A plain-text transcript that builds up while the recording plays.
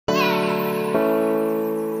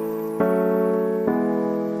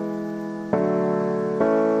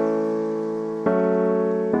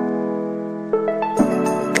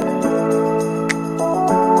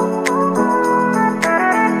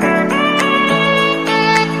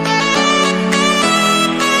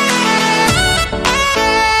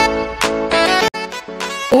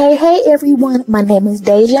everyone, my name is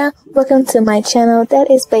Deja. Welcome to my channel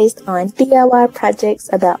that is based on DIY projects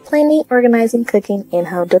about planning, organizing, cooking, and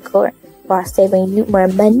home decor while saving you more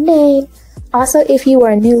money. Also, if you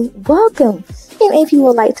are new, welcome. And if you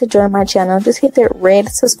would like to join my channel, just hit that red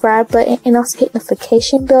subscribe button and also hit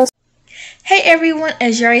notification bell. Hey everyone,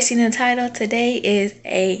 as you already seen in the title, today is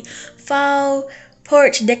a fall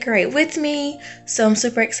porch decorate with me. So I'm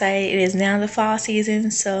super excited. It is now the fall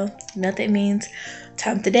season, so you know what that means.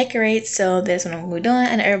 Time to decorate. So that's what I'm gonna be doing.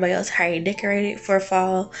 And everybody else already decorated for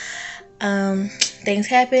fall. Things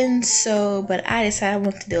happen, so but I decided I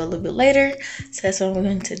wanted to do it a little bit later, so that's what we're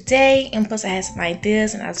doing today. And plus I had some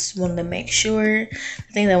ideas and I just wanted to make sure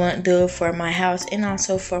the thing that I want to do for my house and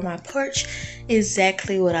also for my porch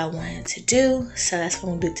exactly what I wanted to do. So that's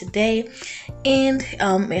what I'm gonna do today. And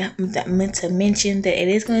I meant to mention that it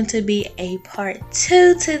is going to be a part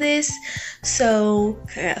 2 to this, so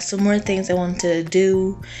I got some more things I want to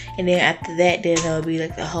do, and then after that then it'll be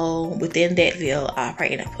like the whole, within that video I'll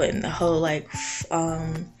probably end up putting the whole like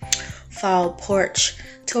fall porch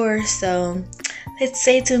tour. So let's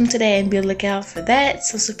stay tuned today and be on the lookout for that.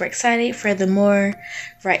 So super excited. Furthermore,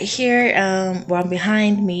 right here while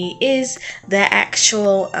behind me is the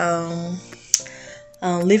actual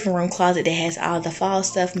living room closet that has all the fall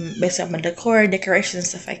stuff, based on my decor, decorations, and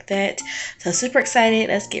stuff like that. So super excited.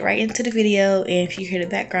 Let's get right into the video. And if you hear the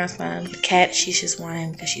background sound, the cat, she's just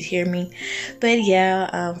whining because she's hearing me. But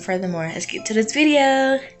yeah, furthermore, let's get to this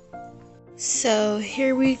video. So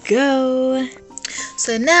here we go.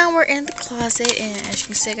 So now we're in the closet, and as you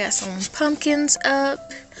can see I got some pumpkins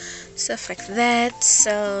up, stuff like that.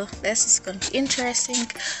 So that's just gonna be interesting.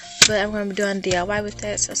 But I'm going to be doing DIY with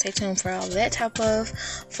that, so stay tuned for all that type of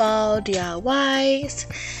fall DIYs.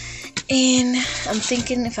 And I'm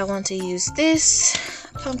thinking if I want to use this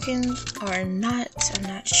pumpkin or not, I'm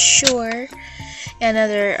not sure. And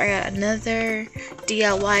I got another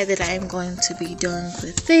DIY that I am going to be doing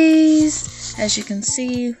with these. As you can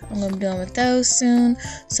see, I'm going to be doing with those soon,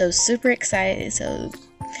 so super excited. So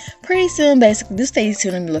pretty soon, basically, just stay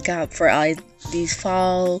tuned and look out for all these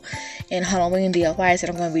fall and Halloween DIYs that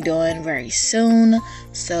I'm going to be doing very soon.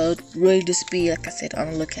 So really just be, like I said,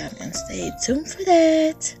 on the lookout and stay tuned for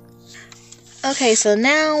that. Okay, so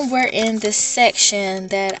now we're in this section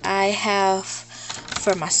that I have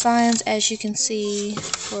for my signs, as you can see,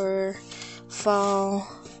 for fall.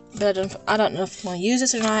 But I don't know if I'm going to use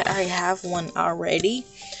this or not. I already have one already.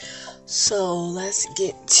 So let's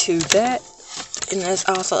get to that. And there's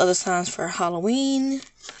also other signs for Halloween.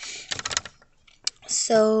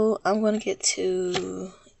 So I'm going to get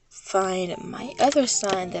to find my other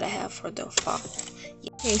sign that I have for the fall.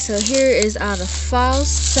 Okay, so here is all the fall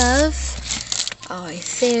stuff. All right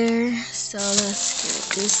there. So let's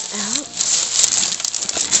get this out.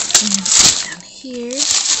 And down here.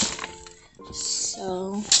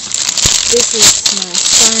 So this is my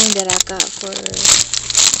sign that I got for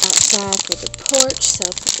outside for the porch. So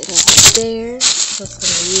I'll put it up there. So it's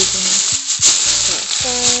going to be using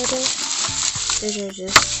outside. These are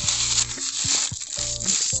just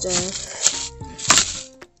stuff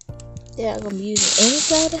that I'm going to be using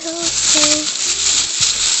inside the house,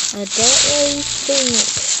 so I don't really think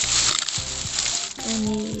I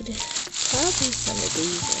need probably some of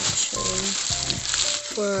these actually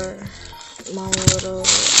for my little,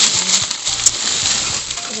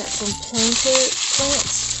 I got some plants,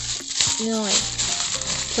 you know, like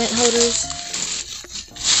plant holders,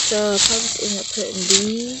 so I'll probably just end up putting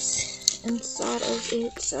these inside of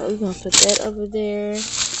it. So we're gonna put that over there.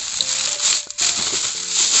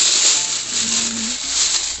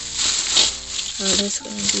 Oh, that's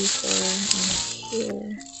gonna be for in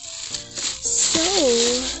here. So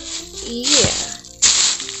yeah,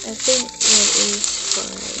 I think that is for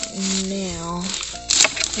now.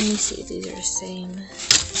 Let me see if these are the same.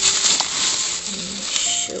 Make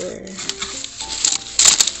sure.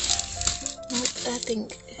 Nope, I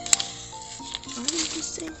think. Are they the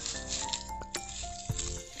same?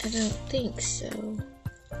 I don't think so.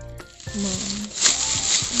 Come on.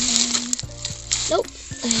 Nope.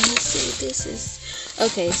 Let's see. This is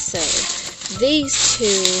okay. So these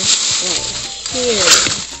two right here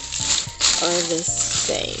are the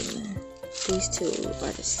same. These two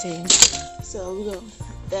are the same. So we're gonna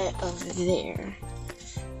put that over there.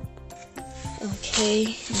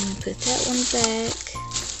 Okay. I'm gonna put that one back.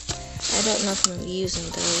 I don't know if I'm gonna be using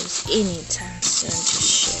those anytime soon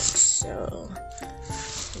just yet. So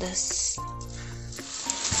let's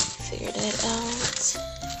figure that out.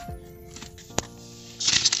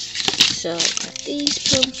 So I got these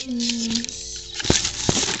pumpkins.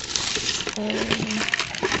 I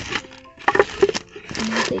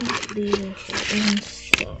think these are for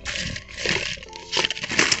install.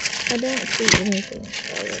 I don't see anything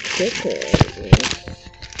for decorating.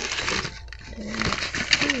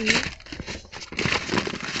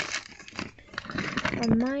 I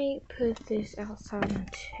might put this outside on the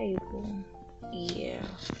table. Yeah,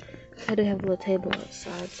 I do have a little table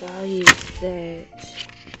outside, so I'll use that.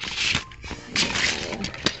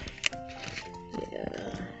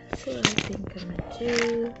 Yeah, so I think I'm gonna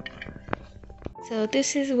do. So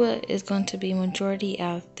this is what is going to be majority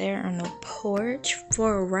out there on the porch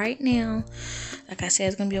for right now. Like I said,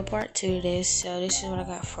 it's gonna be a part 2 to this. So this is what I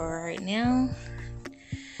got for right now.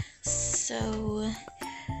 So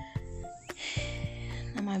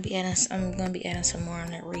I'm gonna be adding some more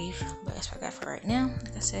on that reef, but that's what I got for right now,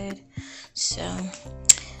 like I said. So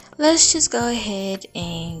let's just go ahead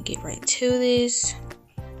and get right to this.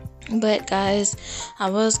 But guys, I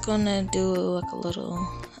was gonna do like a little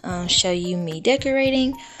show you me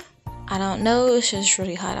decorating. I don't know, it's just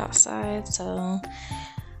really hot outside, so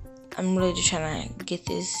I'm really just trying to get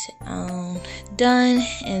this done,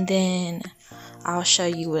 and then I'll show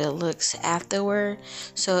you what it looks afterward.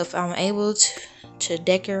 So if I'm able to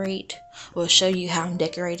decorate or show you how I'm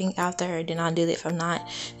decorating out there, then I'll do that. If I'm not,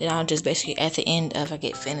 then I'll just basically at the end of I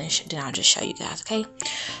get finished, then I'll just show you guys. Okay,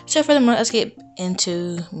 so for the moment, let's get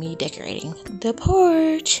into me decorating the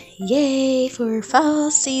porch. Yay for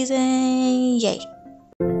fall season, yay.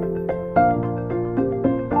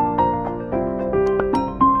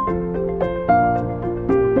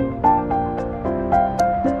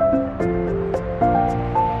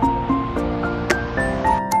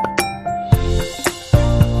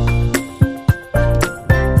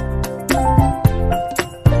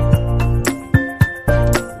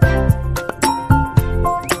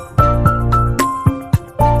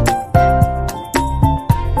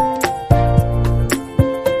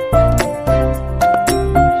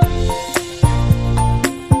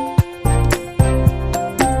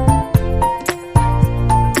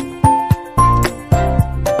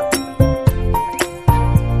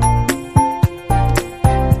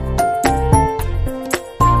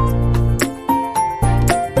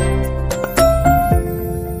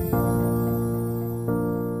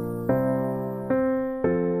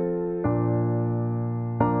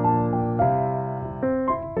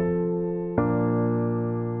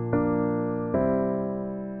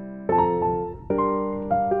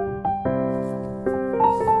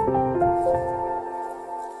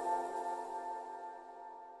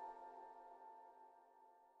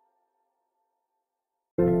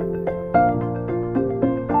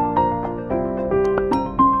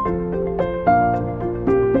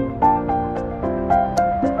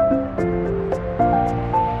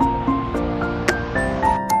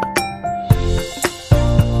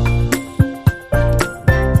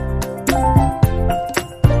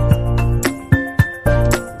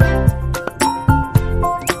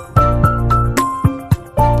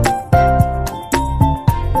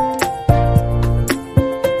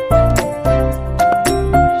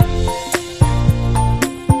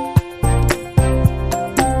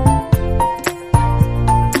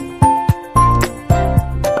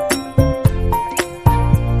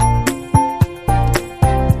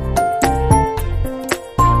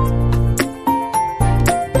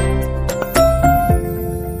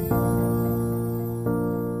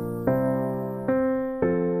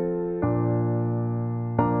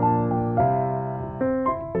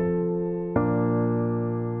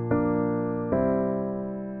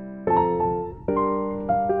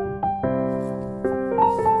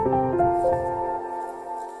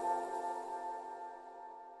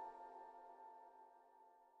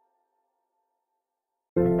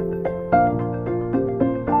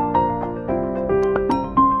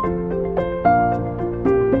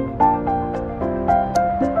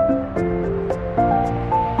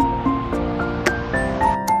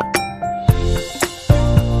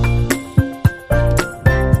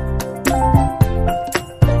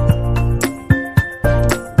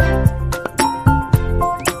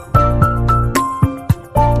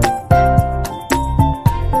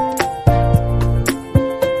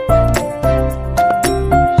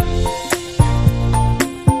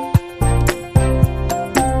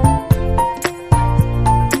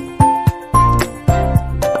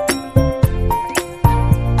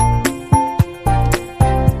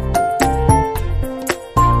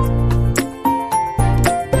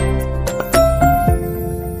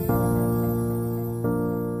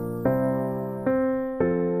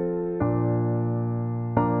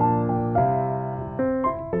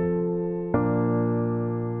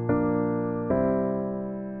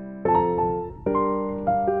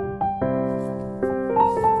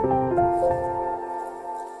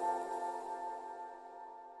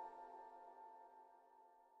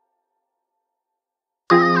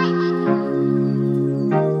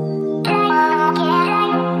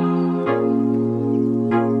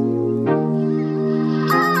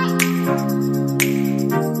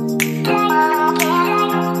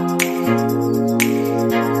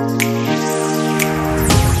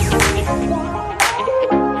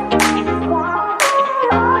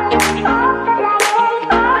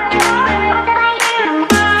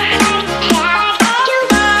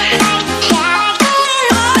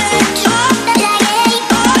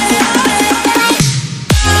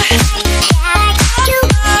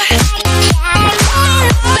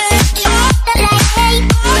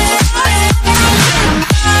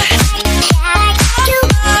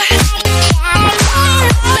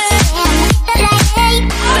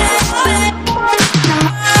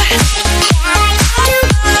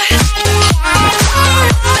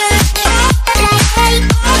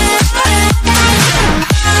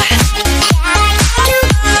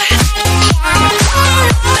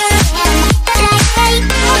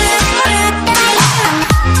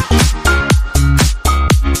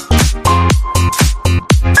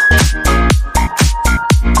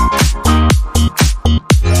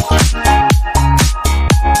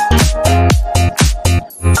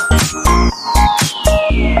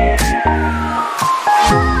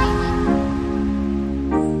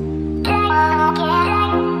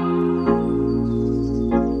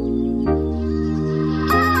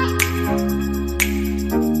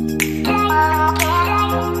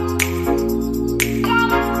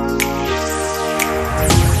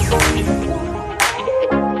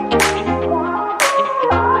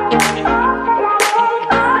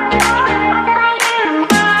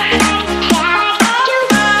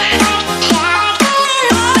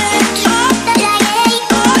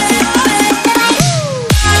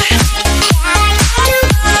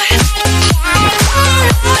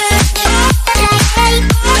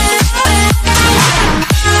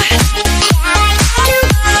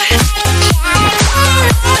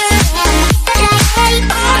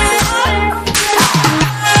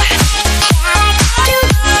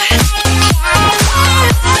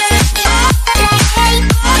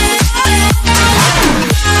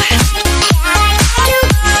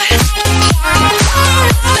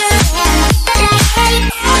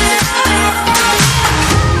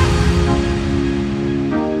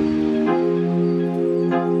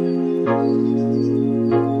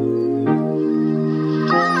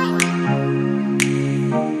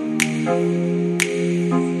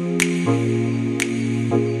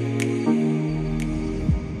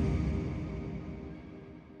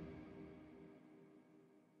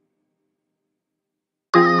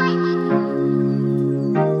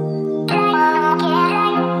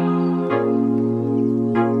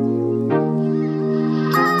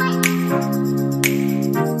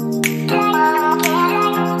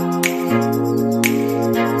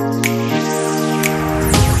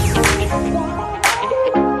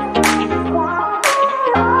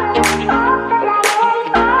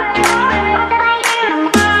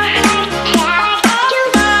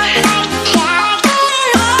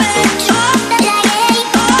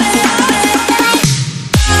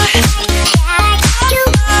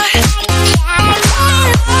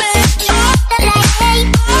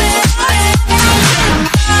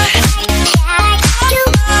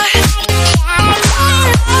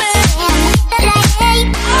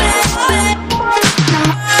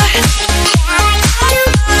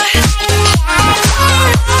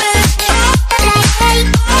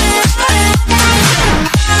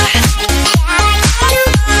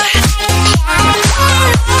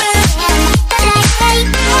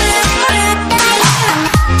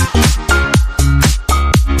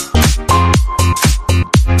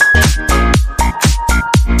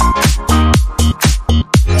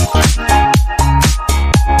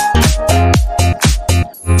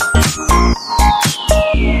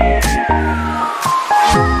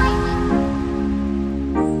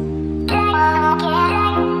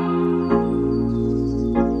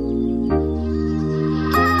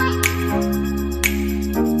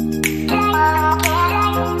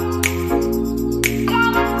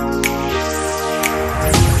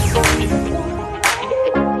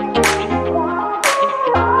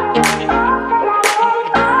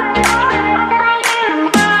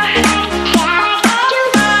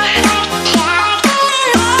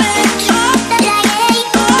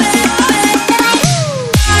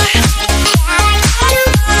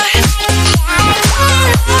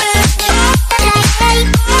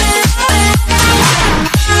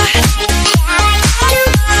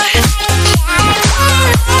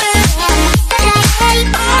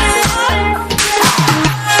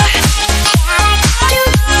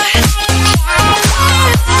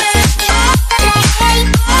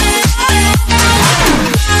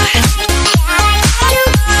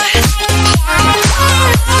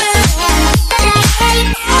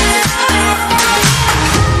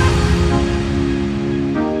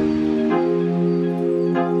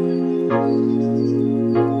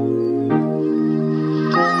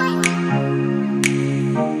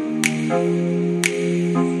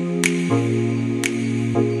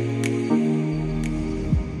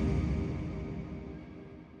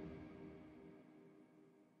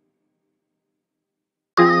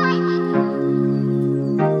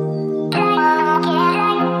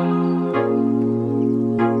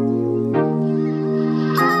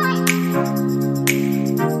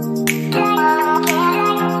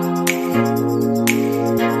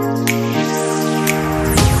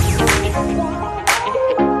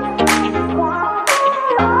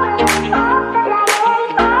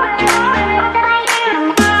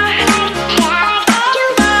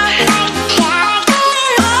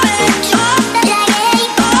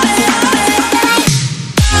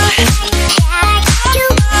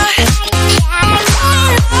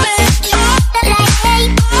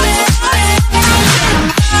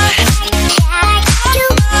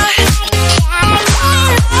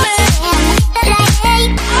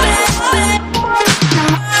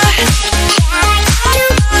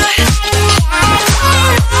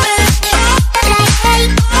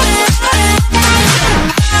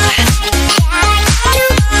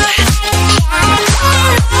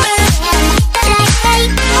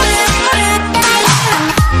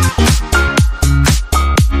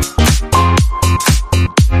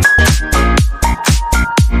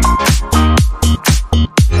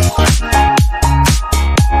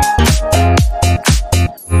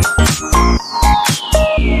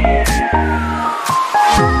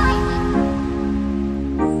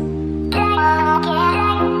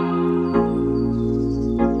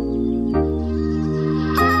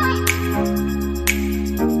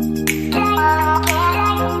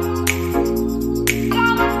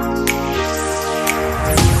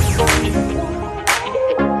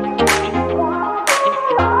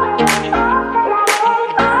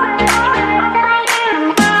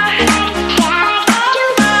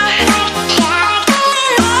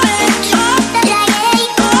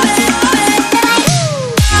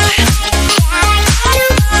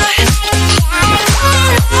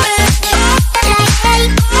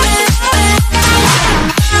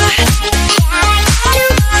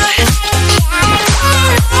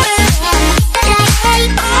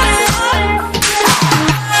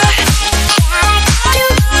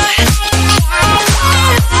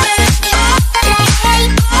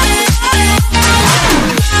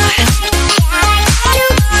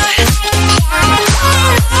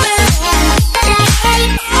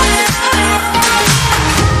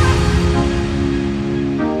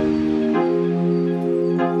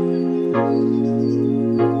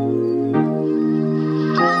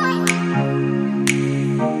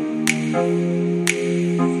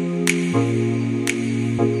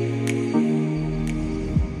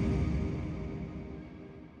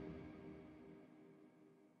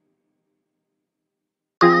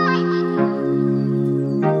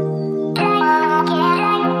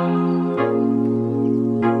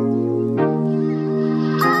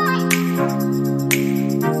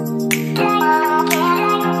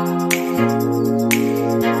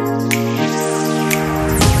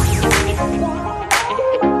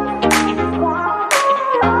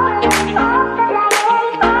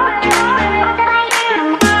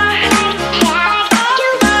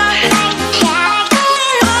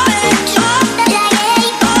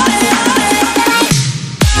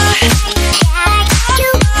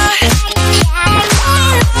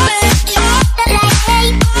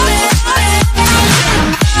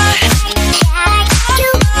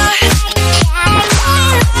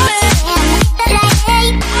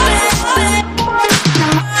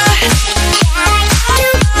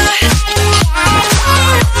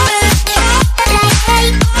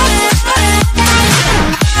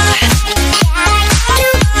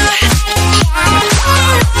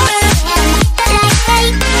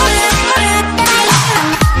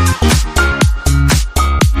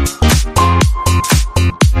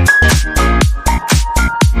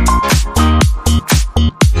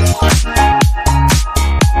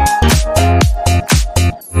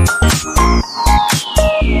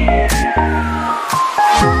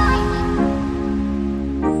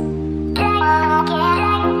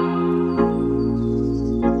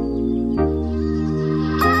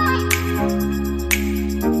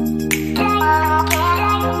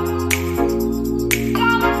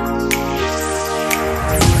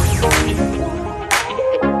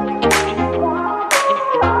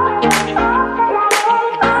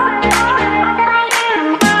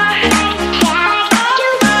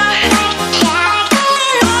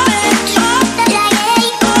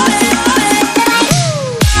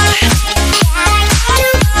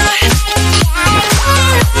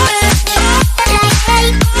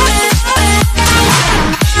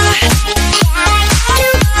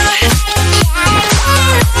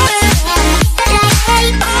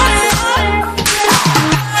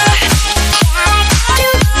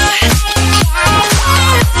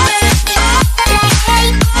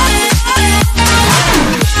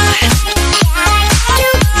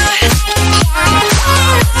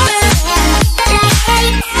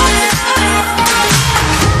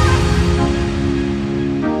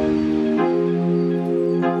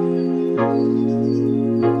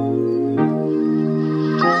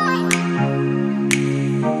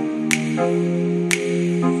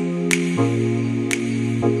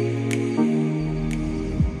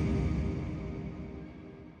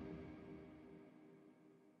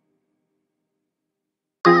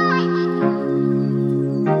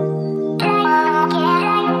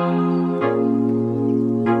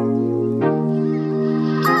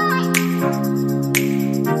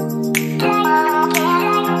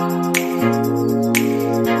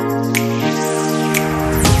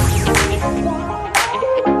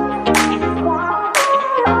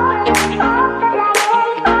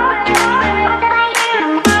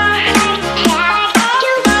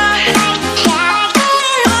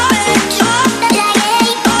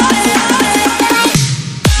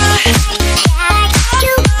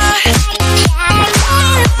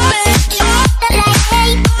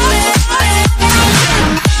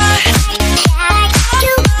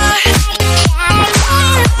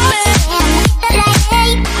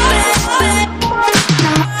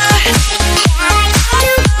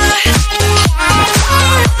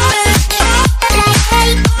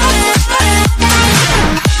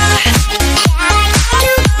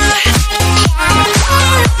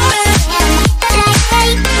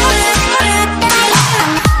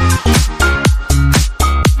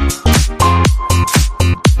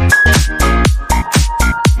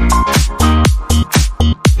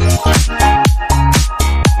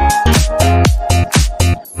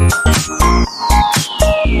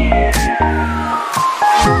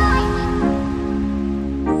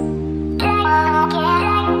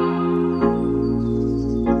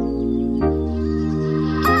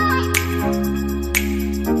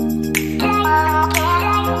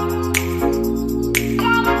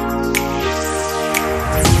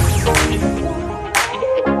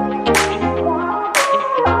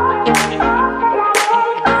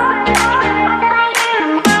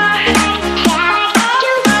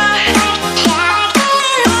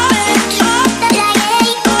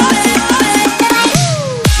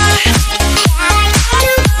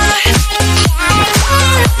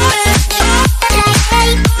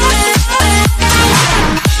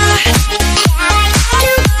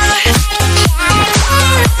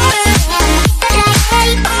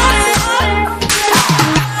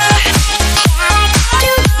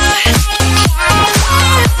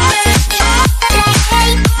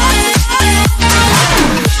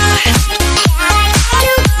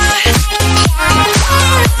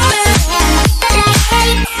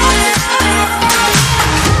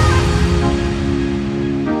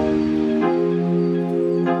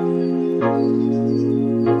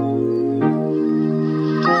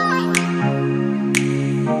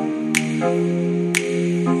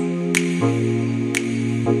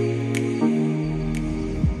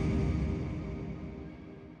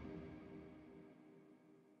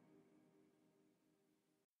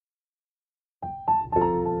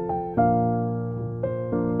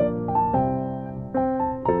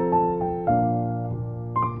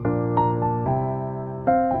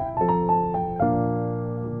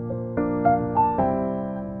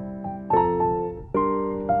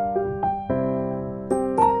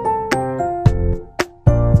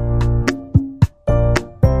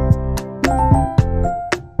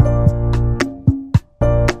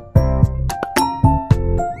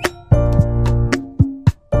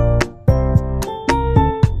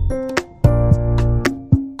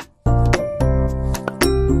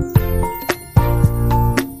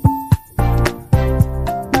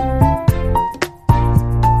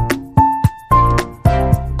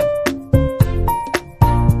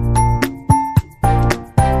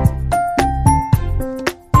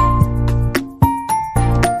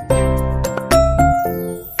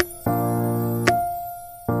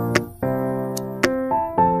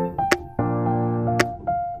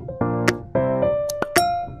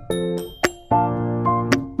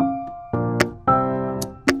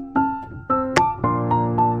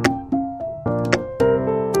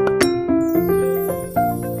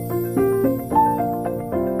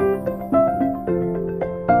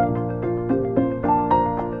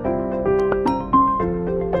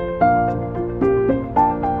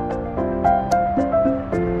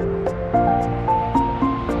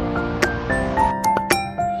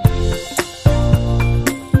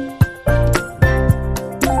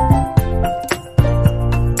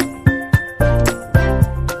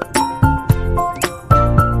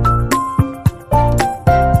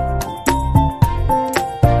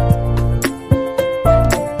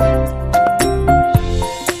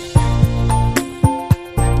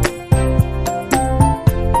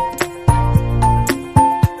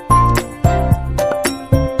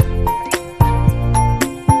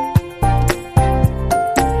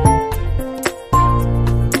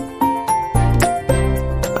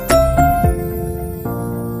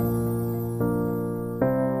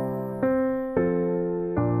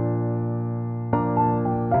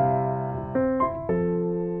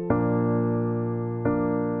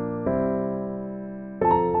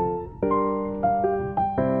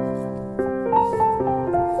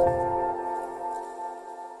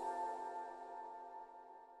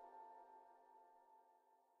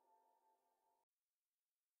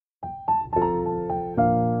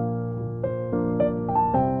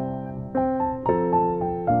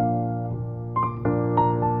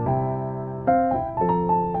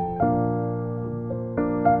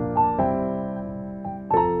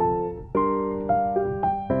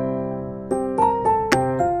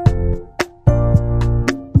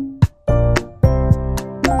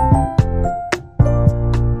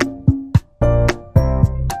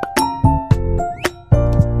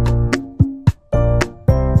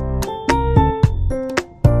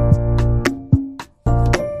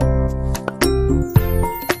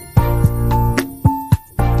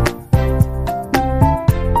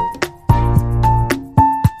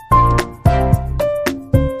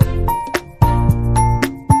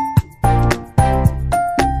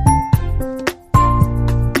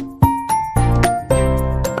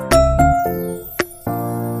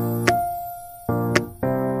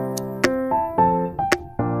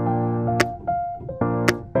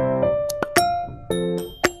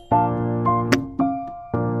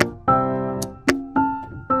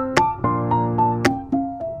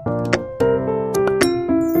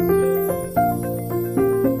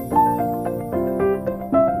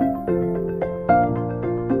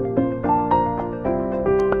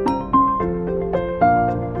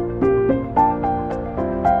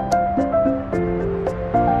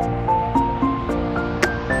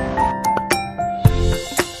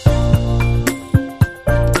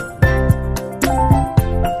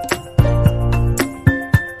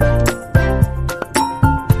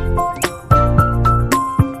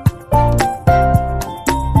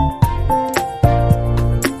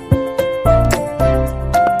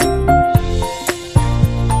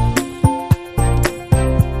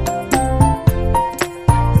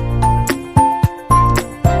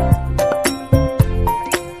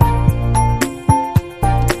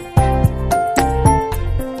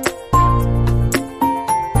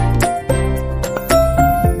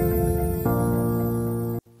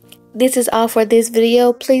 this is all for this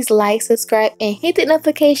video. Please like, subscribe, and hit the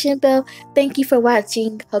notification bell. Thank you for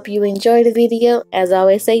watching. Hope you enjoyed the video. As I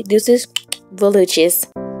always say, this is Volucious.